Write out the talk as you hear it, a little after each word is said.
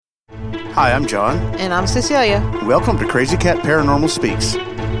Hi, I'm John. And I'm Cecilia. Welcome to Crazy Cat Paranormal Speaks.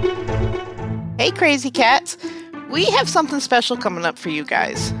 Hey, Crazy Cats. We have something special coming up for you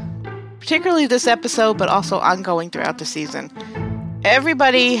guys. Particularly this episode, but also ongoing throughout the season.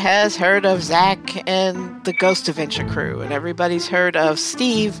 Everybody has heard of Zach and the Ghost Adventure crew, and everybody's heard of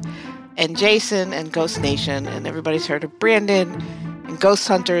Steve and Jason and Ghost Nation, and everybody's heard of Brandon and Ghost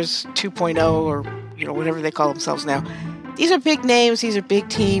Hunters 2.0, or whatever they call themselves now. These are big names, these are big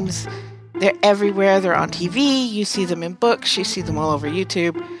teams. They're everywhere, they're on TV, you see them in books, you see them all over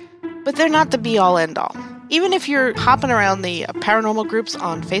YouTube, but they're not the be-all, end-all. Even if you're hopping around the paranormal groups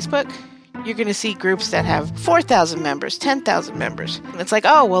on Facebook, you're going to see groups that have 4,000 members, 10,000 members. And it's like,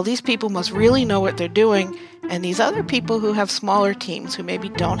 oh, well, these people must really know what they're doing. And these other people who have smaller teams, who maybe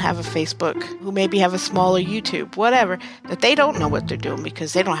don't have a Facebook, who maybe have a smaller YouTube, whatever, that they don't know what they're doing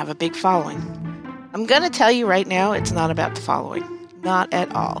because they don't have a big following. I'm going to tell you right now, it's not about the following. Not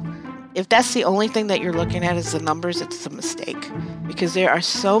at all. If that's the only thing that you're looking at is the numbers, it's a mistake. Because there are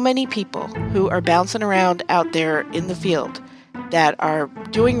so many people who are bouncing around out there in the field that are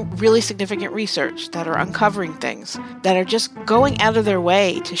doing really significant research, that are uncovering things, that are just going out of their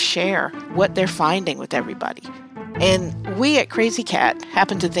way to share what they're finding with everybody. And we at Crazy Cat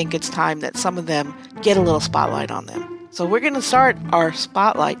happen to think it's time that some of them get a little spotlight on them. So we're going to start our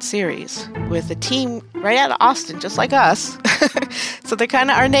Spotlight series with a team right out of Austin, just like us. So they're kind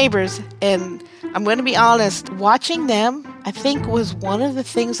of our neighbors. And I'm going to be honest, watching them, I think, was one of the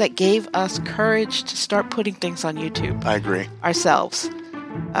things that gave us courage to start putting things on YouTube. I agree. Ourselves.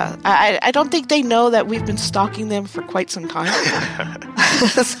 I don't think they know that we've been stalking them for quite some time.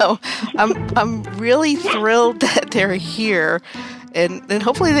 So I'm really thrilled that they're here. And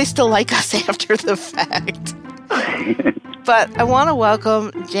hopefully they still like us after the fact. But I want to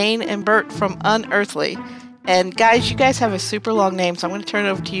welcome Jane and Bert from Unearthly. And guys, you guys have a super long name, so I'm going to turn it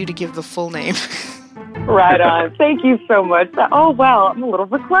over to you to give the full name. Right on. Thank you so much. Oh, wow. I'm a little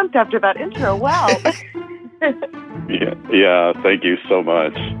verklempt after that intro. Wow. Yeah, thank you so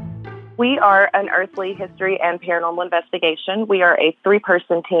much. We are Unearthly History and Paranormal Investigation. We are a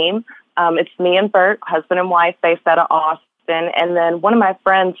 3-person team. It's me and Bert, husband and wife, based out of Austin. And then one of my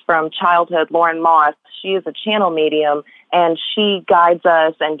friends from childhood, Lauren Moss, she is a channel medium, and she guides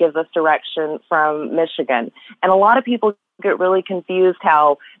us and gives us direction from Michigan. And a lot of people get really confused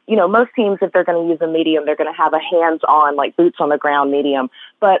how, most teams, if they're going to use a medium, they're going to have a hands-on, like boots-on-the-ground medium.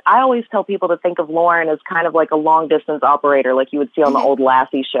 But I always tell people to think of Lauren as kind of like a long-distance operator, like you would see on the old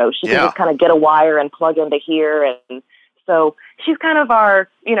Lassie show. She can just kind of get a wire and plug into here. And so she's kind of our,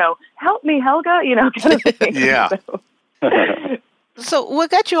 help me, Helga, kind of thing. Yeah. So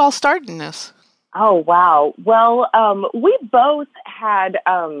what got you all started in this? Oh, wow. Well, we both had,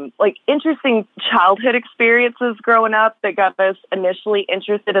 interesting childhood experiences growing up that got us initially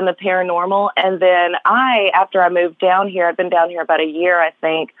interested in the paranormal. And then after I moved down here, I've been down here about a year, I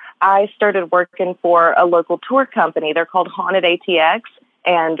think, I started working for a local tour company. They're called Haunted ATX.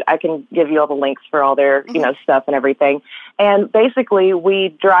 And I can give you all the links for all their, stuff and everything. And basically,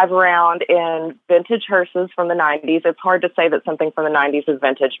 we drive around in vintage hearses from the 90s. It's hard to say that something from the 90s is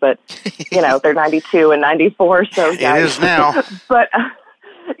vintage, but, they're 92 and 94. So it is now. But,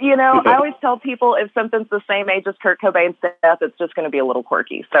 I always tell people if something's the same age as Kurt Cobain's death, it's just going to be a little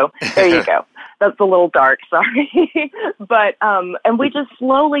quirky. So there you go. That's a little dark, sorry. But, and we just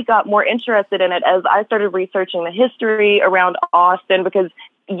slowly got more interested in it as I started researching the history around Austin, because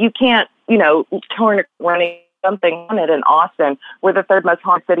you can't, turn running something on it in Austin. We're the 3rd most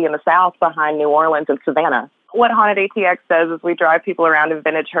haunted city in the South behind New Orleans and Savannah. What Haunted ATX does is we drive people around in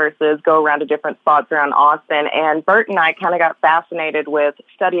vintage hearses, go around to different spots around Austin, and Bert and I kind of got fascinated with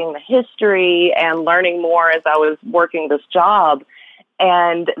studying the history and learning more as I was working this job.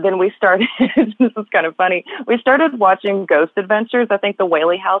 And then we started, this is kind of funny, we started watching Ghost Adventures. I think the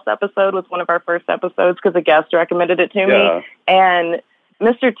Whaley House episode was one of our first episodes because a guest recommended it to me. And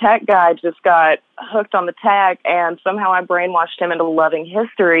Mr. Tech Guy just got hooked on the tech, and somehow I brainwashed him into loving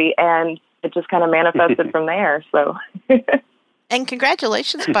history, and it just kind of manifested from there. So, and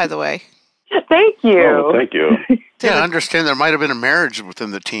congratulations, by the way. Thank you. Oh, thank you. Yeah, I understand there might have been a marriage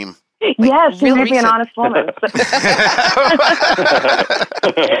within the team. Yes, she may be an honest woman.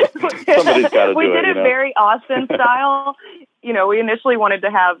 Somebody's got to do it. We did it very Austin style. We initially wanted to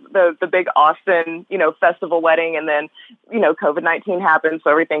have the big Austin, festival wedding, and then, COVID-19 happened,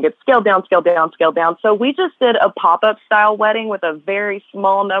 so everything gets scaled down. So we just did a pop-up style wedding with a very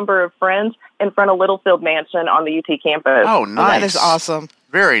small number of friends in front of Littlefield Mansion on the UT campus. Oh, nice. That is awesome.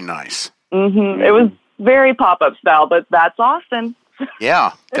 Very nice. Mm-hmm. It was very pop-up style, but that's Austin.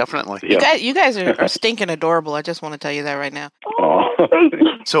 Yeah, definitely. Yeah. You guys are stinking adorable. I just want to tell you that right now. Aw. Thank you.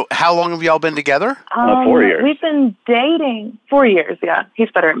 So how long have y'all been together? 4 years. We've been dating 4 years, yeah.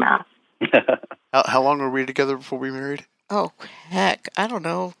 He's better at math. How long were we together before we married? Oh, heck. I don't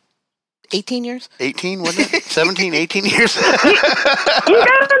know. 18 years? 18, wasn't it? 17, 18 years? You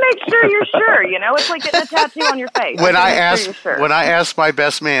gotta make sure you're sure, you know? It's like getting a tattoo on your face. When You I gotta make sure asked you're sure. when I asked my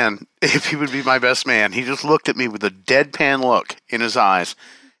best man if he would be my best man, he just looked at me with a deadpan look in his eyes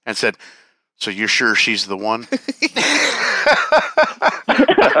and said, "So you're sure she's the one?"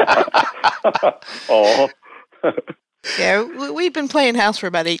 Oh. Yeah, we've been playing house for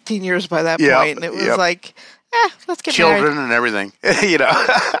about 18 years by that Yep, point, and it was yep. like, let's get Children married. and everything, you know.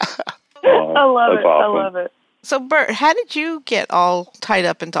 I love That's it. I awesome. love it. So, Bert, how did you get all tied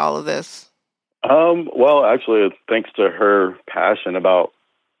up into all of this? Well, actually, it's thanks to her passion about,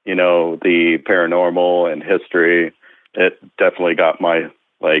 the paranormal and history. It definitely got my,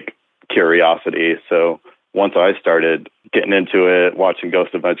 curiosity. So once I started getting into it, watching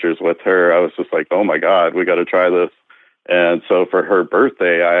Ghost Adventures with her, I was just like, oh, my God, we got to try this. And so for her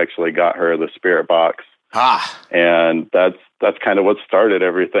birthday, I actually got her the spirit box. And that's kind of what started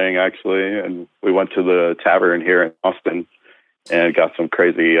everything, actually. And we went to the tavern here in Austin and got some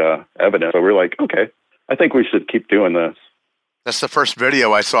crazy evidence. So we're like, okay, I think we should keep doing this. That's the first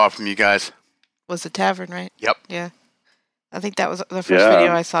video I saw from you guys. Was the tavern, right? Yep. Yeah. I think that was the first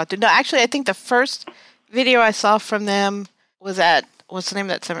video I saw. No, actually, I think the first video I saw from them was at, what's the name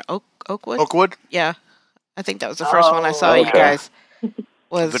of that center? Oakwood? Oakwood? Yeah. I think that was the first one I saw you okay. guys.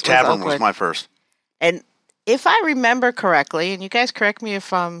 The tavern was Oakwood. my first. And if I remember correctly, and you guys correct me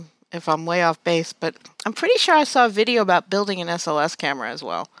if I'm way off base, but I'm pretty sure I saw a video about building an SLS camera as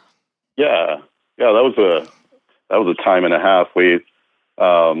well. Yeah, that was a time and a half. We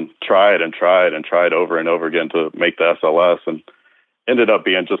tried over and over again to make the SLS, and ended up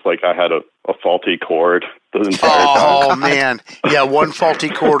being just like I had a faulty cord the entire time. Oh, man. Yeah, one faulty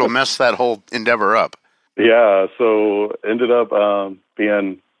cord will mess that whole endeavor up. Yeah, so ended up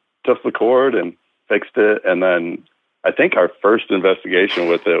being just the cord and fixed it. And then I think our first investigation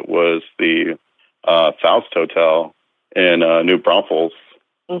with it was the Faust Hotel in New Braunfels.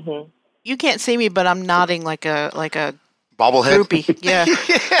 Mm-hmm. You can't see me, but I'm nodding like a Bobblehead? groupie. Yeah.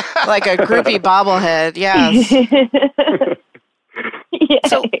 Like a groupie bobblehead. Yes. Yay.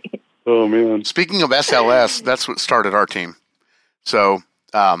 So- Oh, man. Speaking of SLS, that's what started our team. So,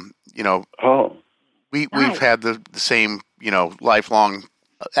 Oh, we've Nice. had the same, lifelong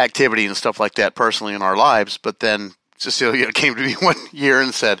activity and stuff like that personally in our lives. But then Cecilia came to me one year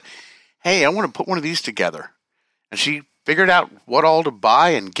and said, "Hey, I want to put one of these together." And she figured out what all to buy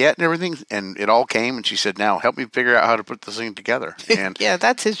and get and everything. And it all came. And she said, "Now help me figure out how to put this thing together." And Yeah,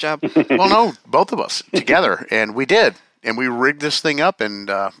 that's his job. well, no, both of us together. And we did. And we rigged this thing up and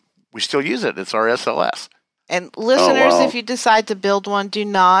we still use it. It's our SLS. And listeners, wow. if you decide to build one, do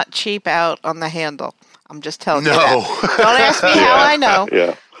not cheap out on the handle. I'm just telling you No. that. Don't ask me how I know.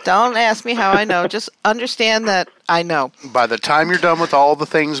 yeah. Don't ask me how I know. Just understand that I know. By the time you're done with all the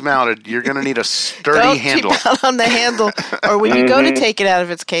things mounted, you're going to need a sturdy Don't handle. cheap out on the handle. Or when you go to take it out of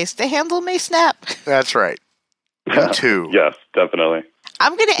its case, the handle may snap. That's right. Me too. Yes, definitely.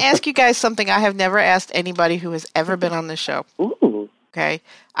 I'm going to ask you guys something I have never asked anybody who has ever been on this show. Ooh. Okay?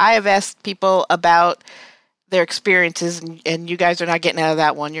 I have asked people about their experiences, and you guys are not getting out of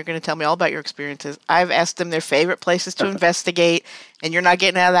that one. You're going to tell me all about your experiences. I've asked them their favorite places to investigate, and you're not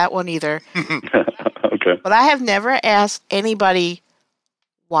getting out of that one either. Okay. But I have never asked anybody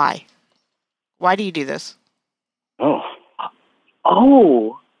why. Why do you do this? Oh.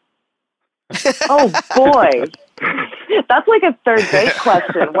 Oh. Oh, boy. That's like a third date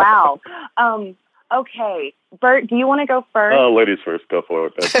question. Wow. Okay. Bert, do you want to go first? Ladies first. Go for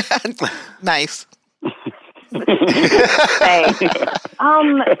it, babe. Nice. Thanks.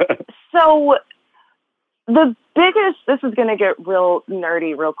 So this is going to get real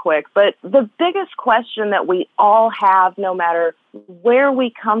nerdy real quick, but the biggest question that we all have, no matter where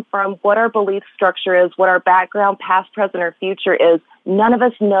we come from, what our belief structure is, what our background, past, present, or future is, none of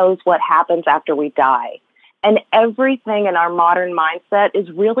us knows what happens after we die. And everything in our modern mindset is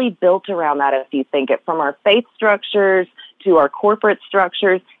really built around that. If you think it from our faith structures to our corporate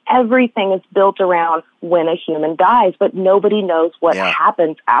structures, everything is built around when a human dies, but nobody knows what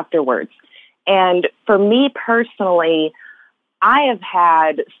happens afterwards. And for me personally, I have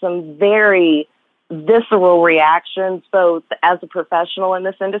had some very visceral reactions, both as a professional in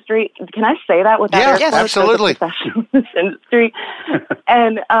this industry. Can I say that without air quotes? absolutely. As a professional in this industry.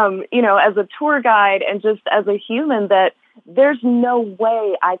 And, as a tour guide and just as a human, that there's no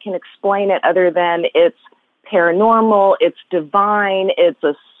way I can explain it other than it's paranormal, it's divine, it's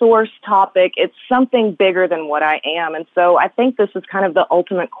a source topic, it's something bigger than what I am. And so I think this is kind of the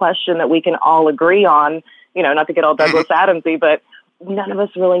ultimate question that we can all agree on, not to get all Douglas Adamsy, but none of us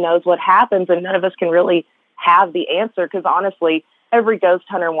really knows what happens, and none of us can really have the answer, because honestly, every ghost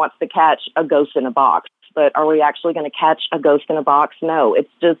hunter wants to catch a ghost in a box. But are we actually going to catch a ghost in a box? No, it's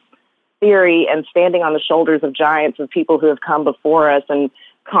just theory and standing on the shoulders of giants, of people who have come before us and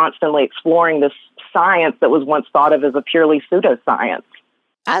constantly exploring this science that was once thought of as a purely pseudoscience.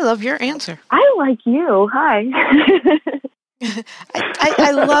 I love your answer. I like you. Hi.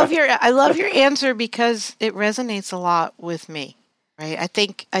 I love your answer because it resonates a lot with me. Right? I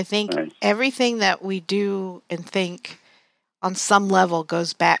think Right. everything that we do and think on some level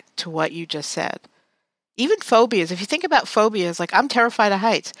goes back to what you just said. Even phobias. If you think about phobias, like I'm terrified of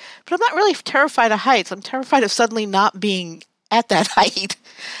heights, but I'm not really terrified of heights. I'm terrified of suddenly not being at that height.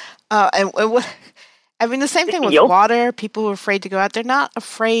 The same thing with water. People who are afraid to go out, they're not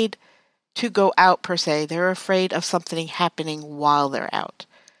afraid to go out per se. They're afraid of something happening while they're out.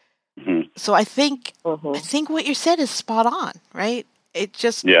 Mm-hmm. So I think what you said is spot on, right? It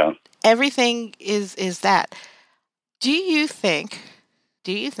just everything is that. Do you think?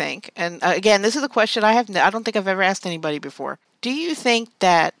 And again, this is a question I don't think I've ever asked anybody before. Do you think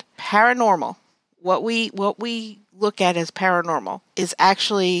that paranormal, what we look at as paranormal, is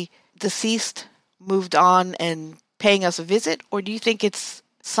actually deceased, moved on, and paying us a visit, or do you think it's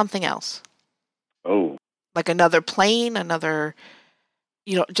something else? Oh, like another plane, another,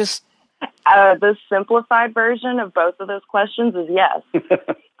 just. The simplified version of both of those questions is yes.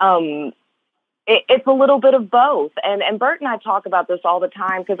 It's a little bit of both. And Bert and I talk about this all the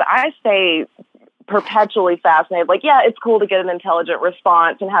time because I stay perpetually fascinated. Like, yeah, it's cool to get an intelligent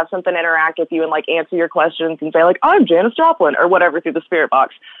response and have something interact with you and like answer your questions and say like, I'm Janis Joplin or whatever through the spirit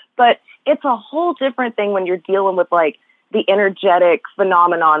box. But it's a whole different thing when you're dealing with like the energetic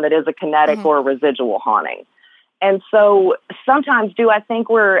phenomenon that is a kinetic or a residual haunting. And so sometimes do I think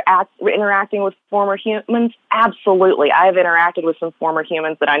we're interacting with former humans? Absolutely. I have interacted with some former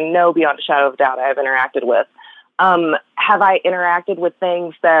humans that I know beyond a shadow of a doubt I have interacted with. Have I interacted with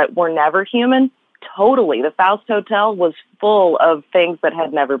things that were never human? Totally. The Faust Hotel was full of things that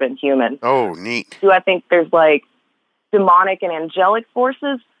had never been human. Oh, neat. Do I think there's like demonic and angelic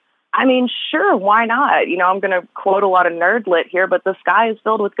forces? I mean, sure, why not? I'm going to quote a lot of nerd lit here, but the sky is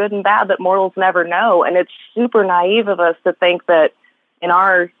filled with good and bad that mortals never know. And it's super naive of us to think that in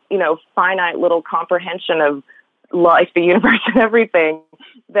our, finite little comprehension of life, the universe, and everything,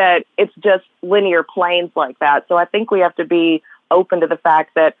 that it's just linear planes like that. So I think we have to be open to the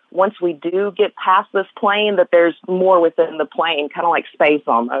fact that once we do get past this plane, that there's more within the plane, kind of like space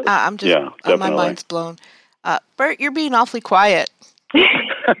almost. My mind's blown. Bert, you're being awfully quiet.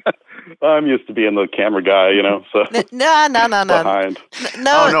 I'm used to being the camera guy, so. No. Behind.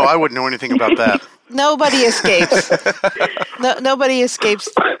 No. Oh, no, I wouldn't know anything about that. Nobody escapes. Nobody escapes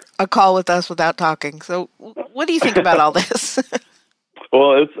a call with us without talking. So what do you think about all this?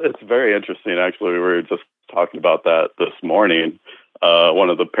 Well, it's very interesting, actually. We were just talking about that this morning. One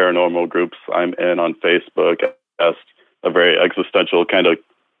of the paranormal groups I'm in on Facebook asked a very existential kind of,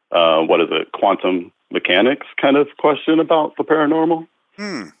 quantum mechanics kind of question about the paranormal.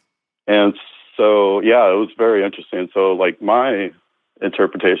 And so, it was very interesting. So, like, my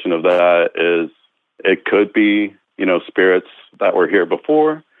interpretation of that is it could be, spirits that were here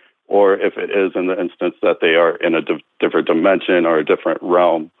before, or if it is in the instance that they are in a different dimension or a different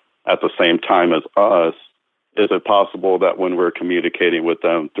realm at the same time as us, is it possible that when we're communicating with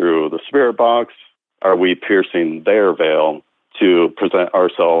them through the spirit box, are we piercing their veil to present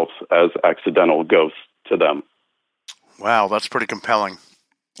ourselves as accidental ghosts to them? Wow, that's pretty compelling.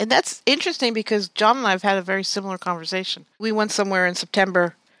 And that's interesting because John and I have had a very similar conversation. We went somewhere in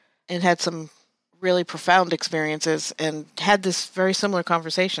September and had some really profound experiences and had this very similar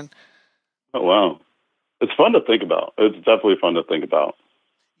conversation. Oh, wow. It's fun to think about. It's definitely fun to think about.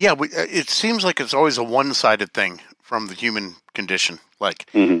 Yeah, it seems like it's always a one-sided thing from the human condition. Like,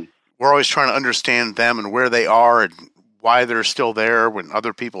 we're always trying to understand them and where they are and why they're still there when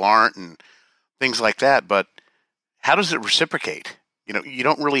other people aren't and things like that. But how does it reciprocate? You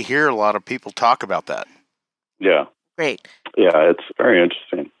don't really hear a lot of people talk about that. Yeah. Great. Yeah, it's very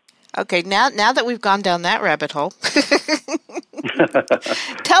interesting. Okay, now that we've gone down that rabbit hole,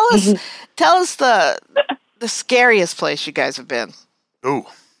 tell us the scariest place you guys have been. Ooh.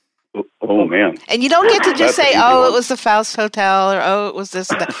 Oh, man. And you don't get to just say, oh, it was the Faust Hotel, or oh, it was this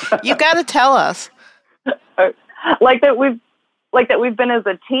and that. You got to tell us. Like that we've been as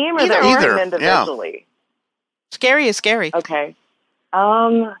a team, or that we've been individually? Yeah. Scary is scary. Okay.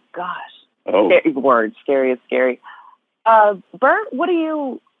 Gosh. Oh, Scary is scary. Bert, what do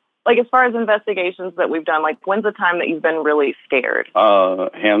you, like, as far as investigations that we've done, like, when's the time that you've been really scared?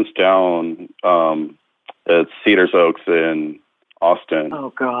 hands down, it's Cedars Oaks in Austin.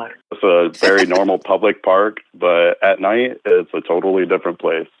 Oh, God. It's a very normal public park, but at night, it's a totally different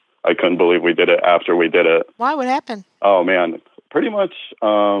place. I couldn't believe we did it after we did it. Why? What happened? Oh, man. Pretty much,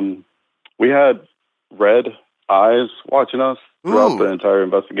 we had red eyes watching us throughout the entire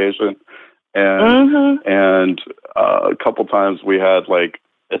investigation. And a couple times we had, like,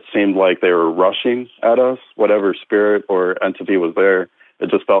 it seemed like they were rushing at us, whatever spirit or entity was there. It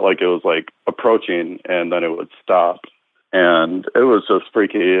just felt like it was, like, approaching, and then it would stop. And it was just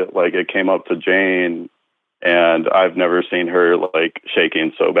freaky. Like, it came up to Jane, and I've never seen her, like,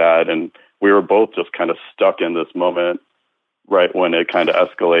 shaking so bad. And we were both just kind of stuck in this moment right when it kind of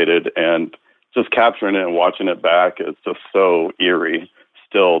escalated. And just capturing it and watching it back is just so eerie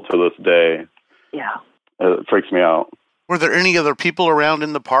still to this day. Yeah. It freaks me out. Were there any other people around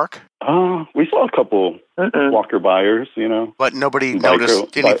in the park? We saw a couple walker-byers, you know. But nobody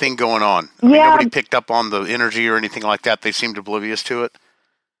noticed anything going on? I mean, nobody picked up on the energy or anything like that? They seemed oblivious to it?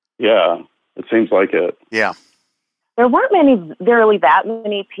 Yeah, it seems like it. Yeah. There weren't really that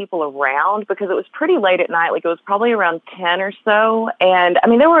many people around because it was pretty late at night. Like, it was probably around 10 or so. And, I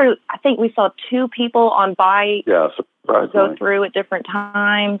mean, I think we saw 2 people on bike go through at different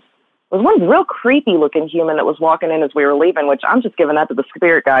times. There was one real creepy-looking human that was walking in as we were leaving, which I'm just giving that to the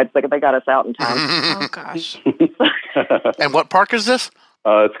spirit guides because they got us out in time. Oh, gosh. And what park is this?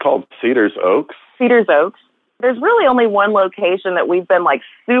 It's called Cedars Oaks. Cedars Oaks. There's really only one location that we've been, like,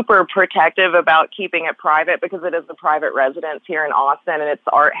 super protective about keeping it private because it is a private residence here in Austin, and it's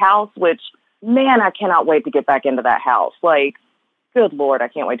the Art House, which, man, I cannot wait to get back into that house. Like, good Lord, I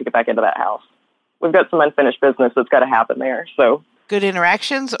can't wait to get back into that house. We've got some unfinished business that's got to happen there, so... Good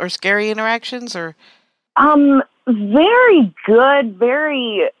interactions or scary interactions or? Very good.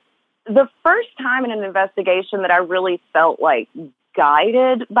 The first time in an investigation that I really felt like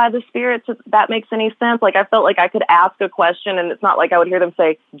guided by the spirits, if that makes any sense. Like, I felt like I could ask a question and it's not like I would hear them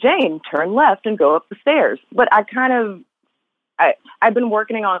say, Jane, turn left and go up the stairs. But I've been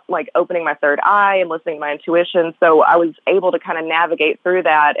working on, like, opening my third eye and listening to my intuition. So I was able to kind of navigate through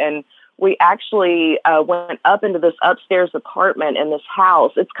that. And we actually went up into this upstairs apartment in this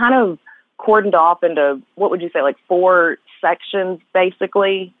house. It's kind of cordoned off into, what would you say, like 4 sections,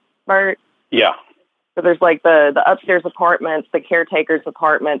 basically, Bert? Yeah. So there's, like, the upstairs apartments, the caretaker's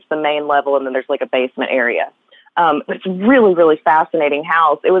apartments, the main level, and then there's, like, a basement area. It's a really, really fascinating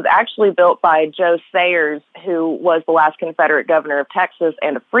house. It was actually built by Joe Sayers, who was the last Confederate governor of Texas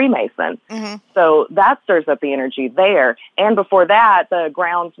and a Freemason. Mm-hmm. So that stirs up the energy there. And before that, the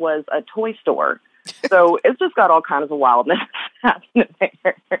grounds was a toy store. So it's just got all kinds of wildness happening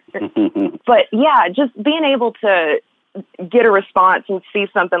there. But yeah, just being able to get a response and see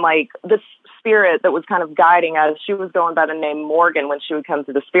something like this spirit that was kind of guiding us. She was going by the name Morgan when she would come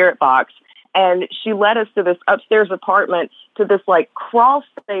to the spirit box. And she led us to this upstairs apartment to this, like, crawl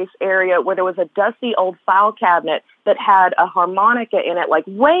space area where there was a dusty old file cabinet that had a harmonica in it, like,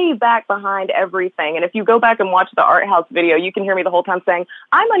 way back behind everything. And if you go back and watch the Art House video, you can hear me the whole time saying,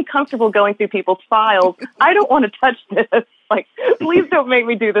 I'm uncomfortable going through people's files. I don't want to touch this. Like, please don't make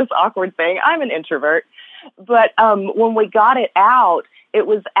me do this awkward thing. I'm an introvert. But when we got it out, it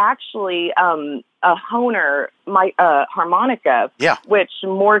was actually a Hohner harmonica, which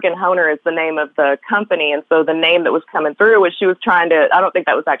Morgan Hohner is the name of the company. And so the name that was coming through was she was trying to, I don't think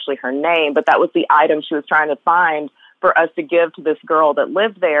that was actually her name, but that was the item she was trying to find for us to give to this girl that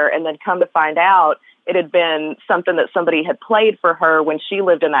lived there. And then come to find out, it had been something that somebody had played for her when she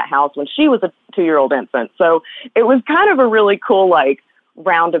lived in that house when she was a 2-year-old infant. So it was kind of a really cool, like,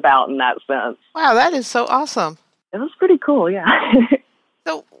 roundabout in that sense. Wow, that is so awesome. It was pretty cool, yeah.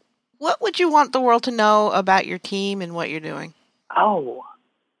 So what would you want the world to know about your team and what you're doing?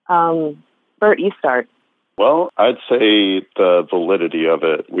 Bert, you start. Well, I'd say the validity of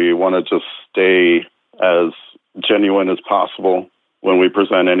it. We want to just stay as genuine as possible when we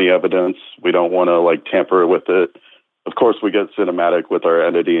present any evidence. We don't want to, like, tamper with it. Of course, we get cinematic with our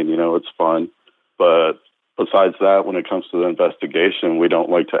entity and, you know, it's fun. But besides that, when it comes to the investigation, we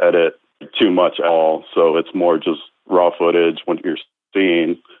don't like to edit too much at all. So it's more just raw footage when you're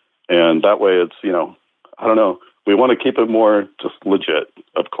seeing. And that way it's, you know, I don't know. We want to keep it more just legit,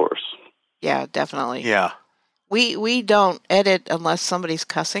 of course. Yeah, definitely. Yeah. We don't edit unless somebody's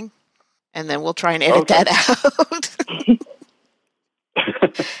cussing, and then we'll try and edit that out.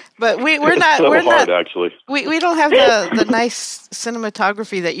 But we're not actually. We don't have the nice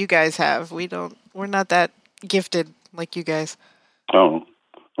cinematography that you guys have. We're not that gifted like you guys. Oh,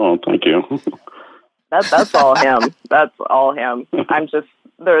 Oh, thank you. That's all him. That's all him. I'm just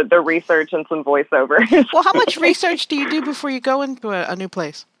the research and some voiceover. Well, how much research do you do before you go into a new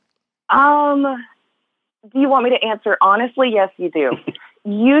place? Do you want me to answer honestly? Yes, you do.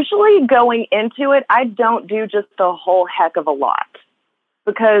 Usually going into it, I don't do just a whole heck of a lot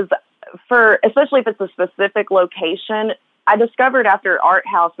because especially if it's a specific location, I discovered after Art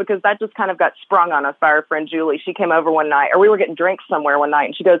House, because that just kind of got sprung on us by our friend Julie. She came over one night, or we were getting drinks somewhere one night,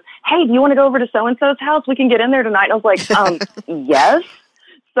 and she goes, "Hey, do you want to go over to so-and-so's house? We can get in there tonight." And I was like, yes.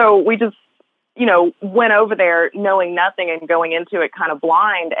 So we just, went over there knowing nothing and going into it kind of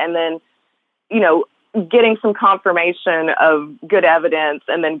blind, and then, getting some confirmation of good evidence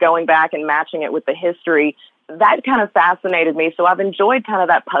and then going back and matching it with the history. That kind of fascinated me. So I've enjoyed kind of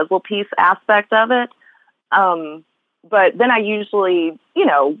that puzzle piece aspect of it. But then I usually,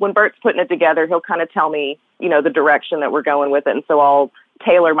 when Bert's putting it together, he'll kind of tell me, the direction that we're going with it. And so I'll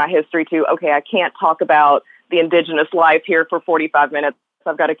tailor my history to, okay, I can't talk about the indigenous life here for 45 minutes.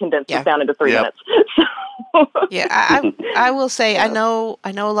 I've got to condense this down into 3 minutes. Yeah, I will say, I know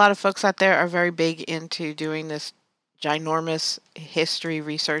a lot of folks out there are very big into doing this ginormous history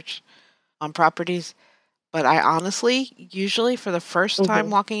research on properties. But I honestly, usually for the first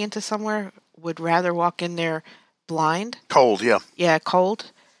time walking into somewhere, would rather walk in there blind. Cold, yeah. Yeah,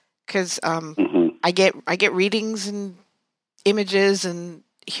 cold. Because I get readings and images and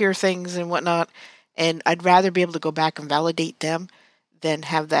hear things and whatnot, and I'd rather be able to go back and validate them than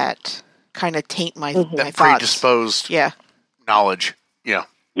have that kind of taint my thoughts. Predisposed knowledge. Yeah.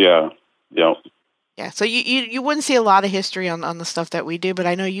 Yeah. Yeah. Yeah, so you wouldn't see a lot of history on the stuff that we do, but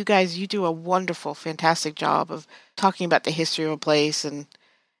I know you guys, you do a wonderful, fantastic job of talking about the history of a place and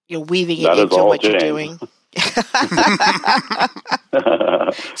weaving it into what you're doing.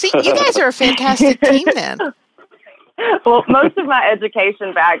 See, you guys are a fantastic team then. Well, most of my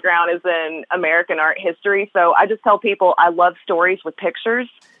education background is in American art history, so I just tell people I love stories with pictures,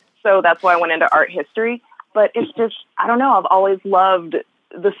 so that's why I went into art history. But it's just, I don't know, I've always loved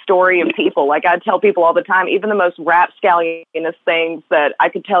the story of people. Like I tell people all the time, even the most rapscallionous things that I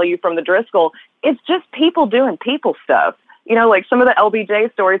could tell you from the Driscoll, it's just people doing people stuff. Like some of the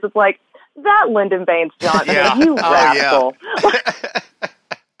LBJ stories, it's like, that Lyndon Baines Johnson, you rascal.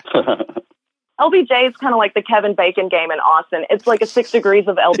 LBJ is kind of like the Kevin Bacon game in Austin. It's like a 6 degrees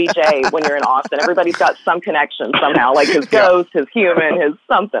of LBJ when you're in Austin. Everybody's got some connection somehow, like his ghost, his human, his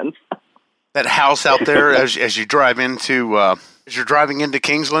something. That house out there, as you drive into, as you're driving into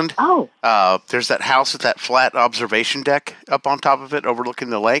Kingsland, there's that house with that flat observation deck up on top of it, overlooking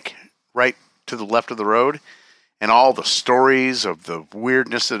the lake, right to the left of the road, and all the stories of the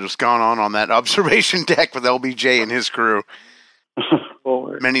weirdness that has gone on that observation deck with LBJ and his crew.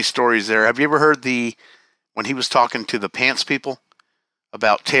 Many stories there. Have you ever heard when he was talking to the pants people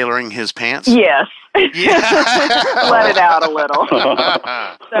about tailoring his pants? Yes. Yeah. Let it out a little.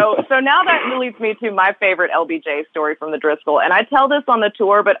 So now that leads me to my favorite LBJ story from the Driscoll. And I tell this on the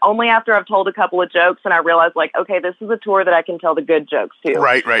tour, but only after I've told a couple of jokes and I realize, like, okay, this is a tour that I can tell the good jokes to.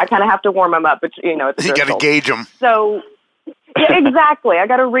 Right. I kind of have to warm them up, but, at the You Driscoll. got to gauge them. So, yeah, exactly. I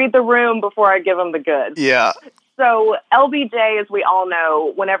got to read the room before I give them the goods. Yeah. So LBJ, as we all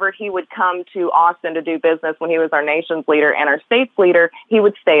know, whenever he would come to Austin to do business when he was our nation's leader and our state's leader, he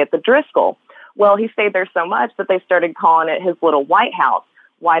would stay at the Driscoll. Well, he stayed there so much that they started calling it his little White House.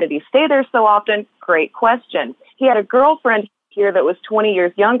 Why did he stay there so often? Great question. He had a girlfriend here that was 20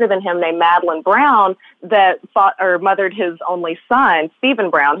 years younger than him named Madeline Brown that mothered his only son, Stephen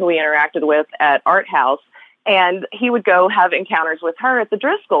Brown, who he interacted with at Art House. And he would go have encounters with her at the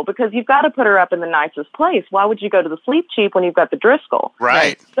Driscoll because you've got to put her up in the nicest place. Why would you go to the Sleep Cheap when you've got the Driscoll?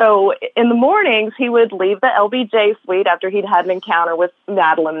 Right. So in the mornings, he would leave the LBJ suite after he'd had an encounter with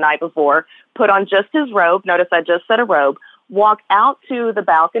Madeline the night before, put on just his robe. Notice I just said a robe. Walk out to the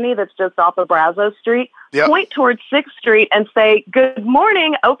balcony that's just off of Brazos Street, point towards 6th Street, and say, "Good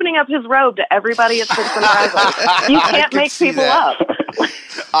morning," opening up his robe to everybody at 6th and Brazos. You can't make people up.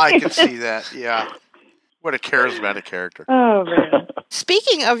 I can see that, yeah. What a charismatic character. Oh, man.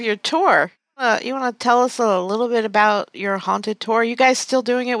 Speaking of your tour, you want to tell us a little bit about your haunted tour? Are you guys still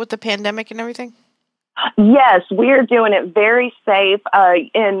doing it with the pandemic and everything? Yes, we're doing it very safe.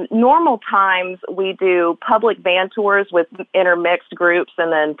 In normal times, we do public van tours with intermixed groups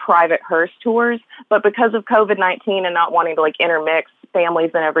and then private hearse tours. But because of COVID-19 and not wanting to intermix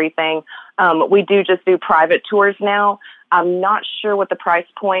families and everything, we just do private tours now. I'm not sure what the price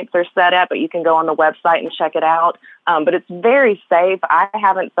points are set at, but you can go on the website and check it out. But it's very safe. I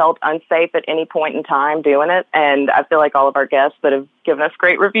haven't felt unsafe at any point in time doing it. And I feel like all of our guests that have given us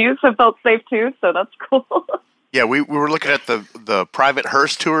great reviews have felt safe too. So that's cool. Yeah, we were looking at the private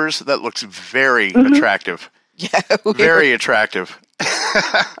hearse tours. That looks very Mm-hmm. attractive. Yeah. Very attractive.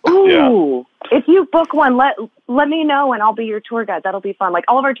 Ooh, if you book one, let me know and I'll be your tour guide. That'll be fun. Like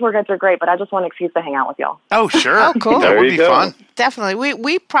all of our tour guides are great, but I just want an excuse to hang out with y'all. Oh, sure. Oh, cool. That There would you be go. fun. Definitely.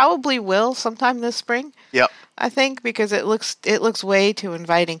 We probably will sometime this spring, Yep. I think, because it looks way too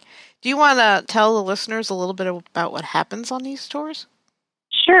inviting. Do you want to tell the listeners a little bit about what happens on these tours?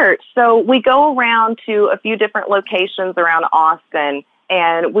 Sure. So we go around to a few different locations around Austin,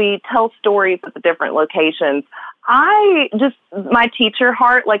 and we tell stories at the different locations. My teacher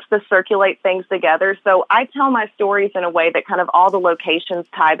heart likes to circulate things together. So I tell my stories in a way that kind of all the locations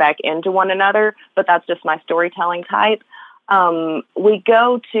tie back into one another, but that's just my storytelling type. We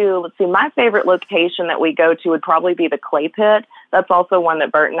go to, let's see, my favorite location that we go to would probably be the Clay Pit. That's also one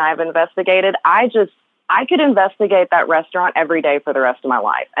that Bert and I have investigated. I could investigate that restaurant every day for the rest of my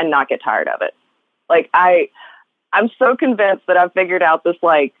life and not get tired of it. Like I'm so convinced that I've figured out this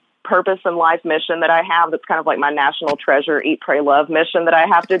like purpose in life mission that I have. That's kind of like my national treasure, eat, pray, love mission that I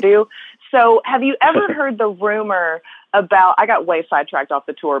have to do. So have you ever heard the rumor about, I got way sidetracked off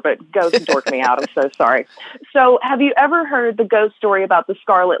the tour, but ghosts dorked me out. I'm so sorry. So have you ever heard the ghost story about the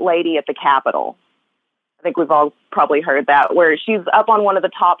Scarlet Lady at the Capitol? I think we've all probably heard that, where she's up on one of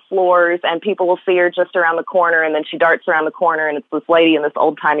the top floors and people will see her just around the corner, and then she darts around the corner and it's this lady in this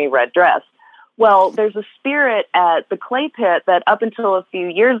old-timey red dress. Well, there's a spirit at the Clay Pit that up until a few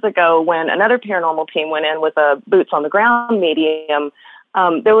years ago, when another paranormal team went in with a boots-on-the-ground medium,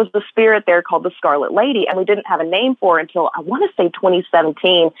 there was a spirit there called the Scarlet Lady, and we didn't have a name for her until, I want to say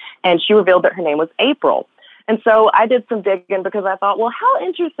 2017, and she revealed that her name was April. And so I did some digging because I thought, well, how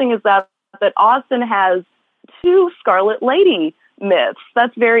interesting is that Austin has two Scarlet Lady myths?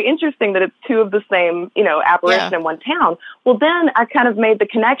 That's very interesting that it's two of the same, apparition in one town. Well, then I kind of made the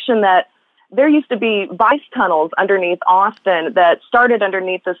connection that there used to be vice tunnels underneath Austin that started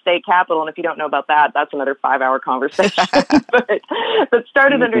underneath the state capitol. And if you don't know about that, that's another 5-hour conversation. but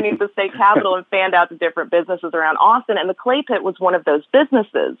started underneath the state capitol and fanned out to different businesses around Austin. And the Clay Pit was one of those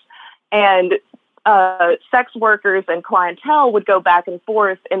businesses. And sex workers and clientele would go back and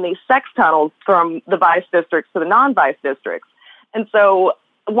forth in these sex tunnels from the vice districts to the non-vice districts. And so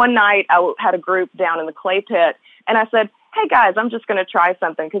one night I had a group down in the Clay Pit, and I said, hey guys, I'm just going to try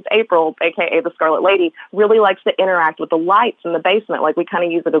something, because April, aka the Scarlet Lady, really likes to interact with the lights in the basement. Like we kind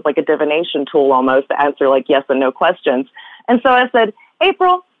of use it as like a divination tool almost to answer like yes and no questions. And so I said,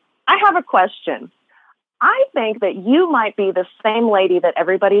 April, I have a question. I think that you might be the same lady that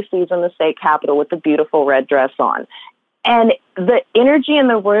everybody sees in the state capitol with the beautiful red dress on. And the energy in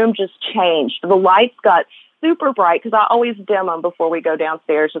the room just changed. The lights got super bright, because I always dim them before we go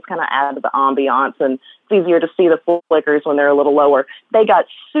downstairs, just kind of add to the ambiance, and it's easier to see the flickers when they're a little lower. They got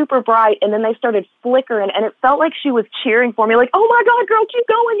super bright, and then they started flickering, and it felt like she was cheering for me, like, oh my God, girl, keep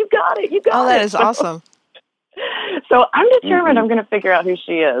going, you got it, you got it. Oh, that is awesome. So I'm determined I'm going to figure out who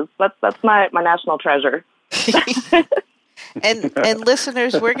she is. That's my national treasure. And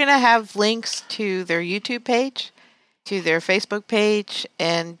listeners, we're going to have links to their YouTube page, to their Facebook page,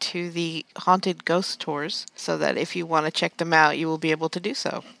 and to the Haunted Ghost Tours, so that if you want to check them out, you will be able to do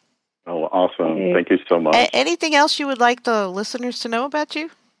so. Oh, awesome. Thank you so much. Anything else you would like the listeners to know about you?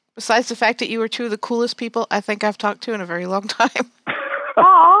 Besides the fact that you are two of the coolest people I think I've talked to in a very long time.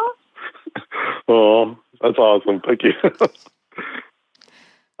 Aw. Oh, that's awesome. Thank you.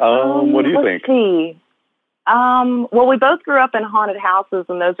 What do you think? Let's see. Well, we both grew up in haunted houses,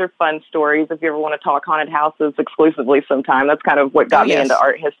 and those are fun stories. If you ever want to talk haunted houses exclusively sometime, that's kind of what got me into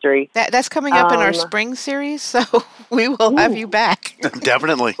art history. That's coming up in our spring series, so we will have you back.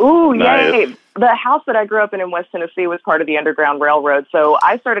 Definitely. Ooh, Nice. yay. The house that I grew up in West Tennessee was part of the Underground Railroad, so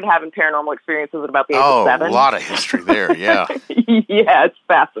I started having paranormal experiences at about the age of 7. A lot of history there, yeah. Yeah, it's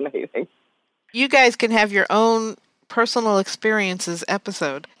fascinating. You guys can have your own personal experiences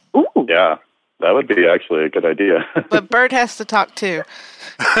episode. Ooh. Yeah, that would be actually a good idea. But Bert has to talk too.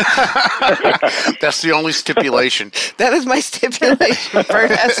 That's the only stipulation. That is my stipulation.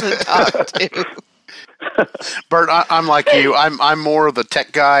 Bert has to talk too. Bert, I'm like you. I'm more of the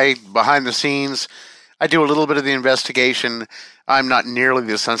tech guy behind the scenes. I do a little bit of the investigation. I'm not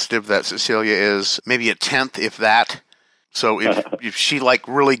nearly as sensitive that Cecilia is. Maybe a tenth, if that. So if she like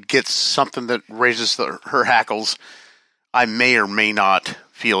really gets something that raises her hackles, I may or may not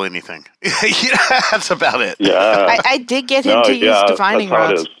feel anything. That's about it. Yeah. I did get him to use divining that's how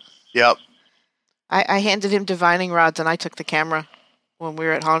it rods. is. Yep. I handed him divining rods, and I took the camera when we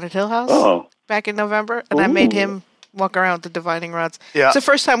were at Haunted Hill House back in November, and I made him walk around with the divining rods. Yeah. It's the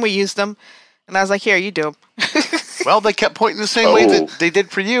first time we used them, and I was like, here, you do them. Well, they kept pointing the same way that they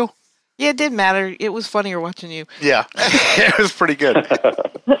did for you. Yeah, it didn't matter. It was funnier watching you. Yeah, it was pretty good.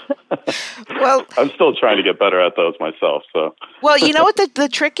 Well, I'm still trying to get better at those myself. So. Well, you know what the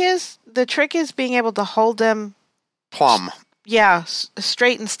trick is? The trick is being able to hold them Plumb. Yeah,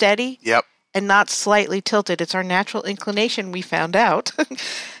 straight and steady. Yep. And not slightly tilted. It's our natural inclination, we found out,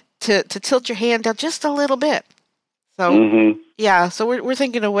 to tilt your hand down just a little bit. So, yeah, so we're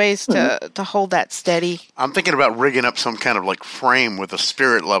thinking of ways to hold that steady. I'm thinking about rigging up some kind of like frame with a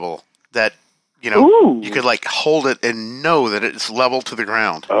spirit level that, you could like hold it and know that it's level to the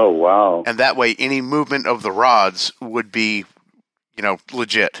ground. Oh, wow. And that way any movement of the rods would be,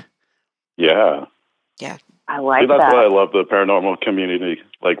 legit. Yeah. Yeah. I like See, that's that. why I love the paranormal community.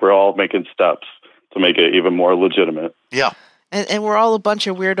 Like, we're all making steps to make it even more legitimate. Yeah. And we're all a bunch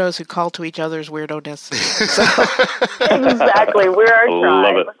of weirdos who call to each other's weirdoness. So, Exactly. We're our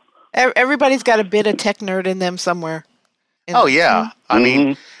tribe. Love it. everybody's got a bit of tech nerd in them somewhere. Oh, yeah. I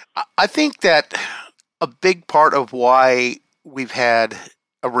mean, I think that a big part of why we've had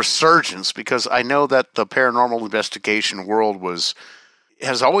a resurgence, because I know that the paranormal investigation world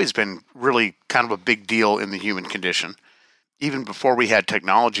has always been really kind of a big deal in the human condition, even before we had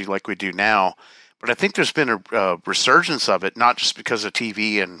technology like we do now. But I think there's been a resurgence of it, not just because of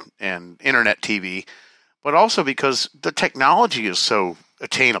TV and internet TV, but also because the technology is so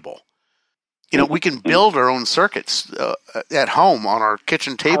attainable. We can build our own circuits at home on our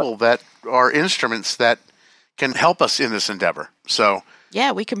kitchen table that are instruments that can help us in this endeavor. So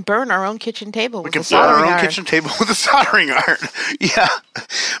yeah, we can burn our own kitchen table with a burn soldering our own iron. kitchen table with a soldering iron. Yeah,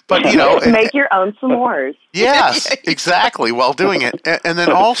 but make your own s'mores. Yes, exactly. While doing it, and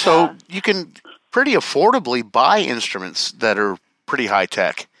then also you can pretty affordably buy instruments that are pretty high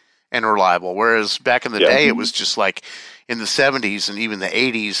tech and reliable. Whereas back in the day, it was just like in the 70s and even the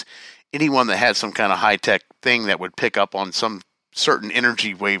 80s, anyone that had some kind of high tech thing that would pick up on some certain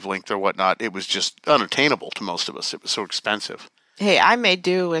energy wavelength or whatnot, it was just unattainable to most of us. It was so expensive. Hey, I made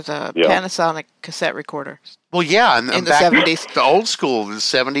do with a Panasonic cassette recorder. Well, yeah, and in the back 70s. The old school, the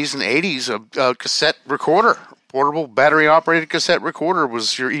 70s and 80s, a cassette recorder, portable battery-operated cassette recorder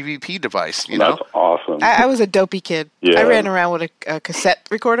was your EVP device. That's awesome. I was a dopey kid. Yeah. I ran around with a cassette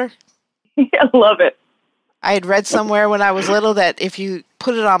recorder. I love it. I had read somewhere when I was little that if you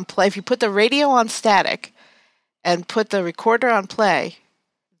put it on play, if you put the radio on static and put the recorder on play,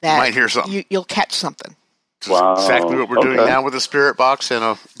 that you might hear something. You'll catch something. Wow. Exactly what we're doing now with a spirit box and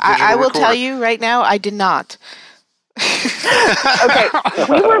a digital I will recorder. tell you right now, I did not. Okay,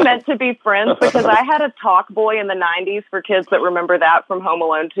 we were meant to be friends because I had a talk boy in the 90s for kids that remember that from Home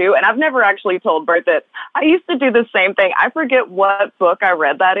Alone 2. And I've never actually told Bert that I used to do the same thing. I forget what book I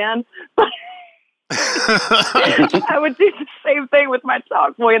read that in, but I would do the same thing with my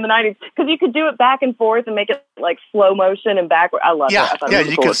talk boy in the 90s because you could do it back and forth and make it like slow motion and backward. I love it. I thought it was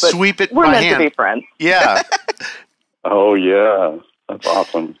you cool, could sweep it we're by meant hand. to be friends. Yeah. Oh, yeah. That's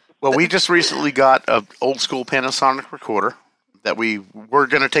awesome. Well, we just recently got an old school Panasonic recorder that we were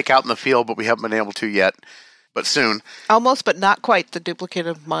going to take out in the field, but we haven't been able to yet, but soon. Almost, but not quite the duplicate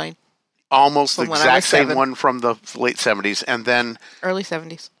of mine. Almost the From when I exact was same 7. one from the late 70s, and then Early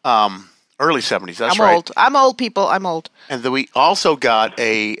 70s. early 70s, that's I'm right. old. I'm old, people. I'm old. And then we also got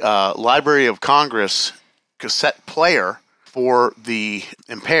a Library of Congress cassette player for the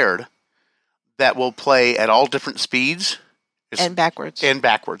impaired that will play at all different speeds. And backwards. And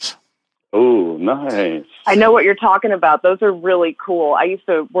backwards. Oh, nice. I know what you're talking about. Those are really cool. I used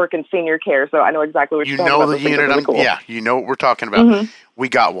to work in senior care, so I know exactly what you're talking about. You know the unit. Really cool. Yeah, you know what we're talking about. We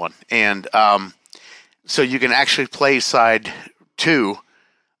got one. And so you can actually play side 2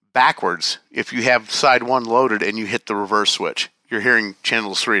 backwards if you have side 1 loaded and you hit the reverse switch. You're hearing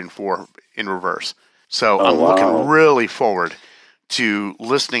channels 3 and 4 in reverse. So I'm looking really forward to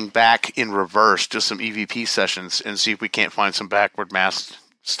listening back in reverse to some EVP sessions and see if we can't find some backward mass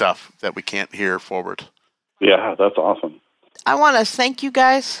stuff that we can't hear forward. Yeah, that's awesome. I want to thank you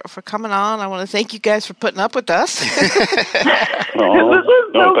guys for coming on. I want to thank you guys for putting up with us. This is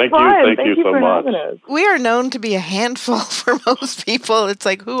so thank fun. you. Thank you so for much. having us. We are known to be a handful for most people. It's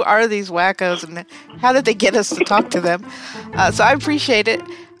like, who are these wackos and how did they get us to talk to them? So I appreciate it.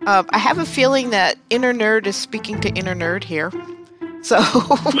 I have a feeling that Inner Nerd is speaking to Inner Nerd here. So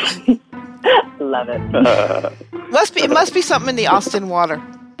Love it. it must be something in the Austin water.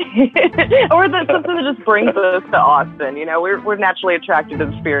 Or something that just brings us to Austin. You know, we're naturally attracted to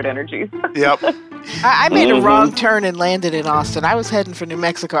the spirit energies. Yep. I made a wrong turn and landed in Austin. I was heading for New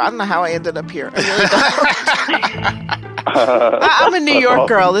Mexico. I don't know how I ended up here. I really don't. I'm a New York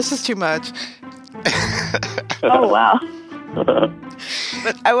girl. This is too much. Oh, wow.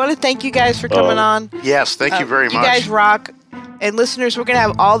 But I want to thank you guys for coming on. Yes, thank you very much. You guys rock. And listeners, we're going to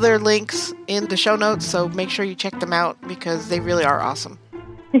have all their links in the show notes, so make sure you check them out because they really are awesome.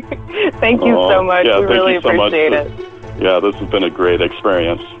 Thank you so much. We really appreciate it. Yeah, this has been a great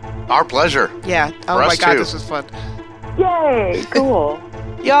experience. Our pleasure. Yeah. Oh my God, this was fun. Yay, cool.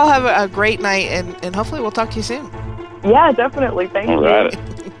 Y'all have a great night, and hopefully we'll talk to you soon. Yeah, definitely. Thank you. All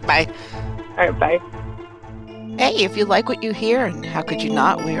right. Bye. All right, bye. Hey, if you like what you hear, and how could you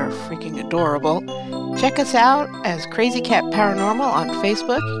not, we are freaking adorable. Check us out as Crazy Cat Paranormal on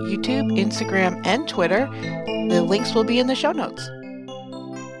Facebook, YouTube, Instagram, and Twitter. The links will be in the show notes.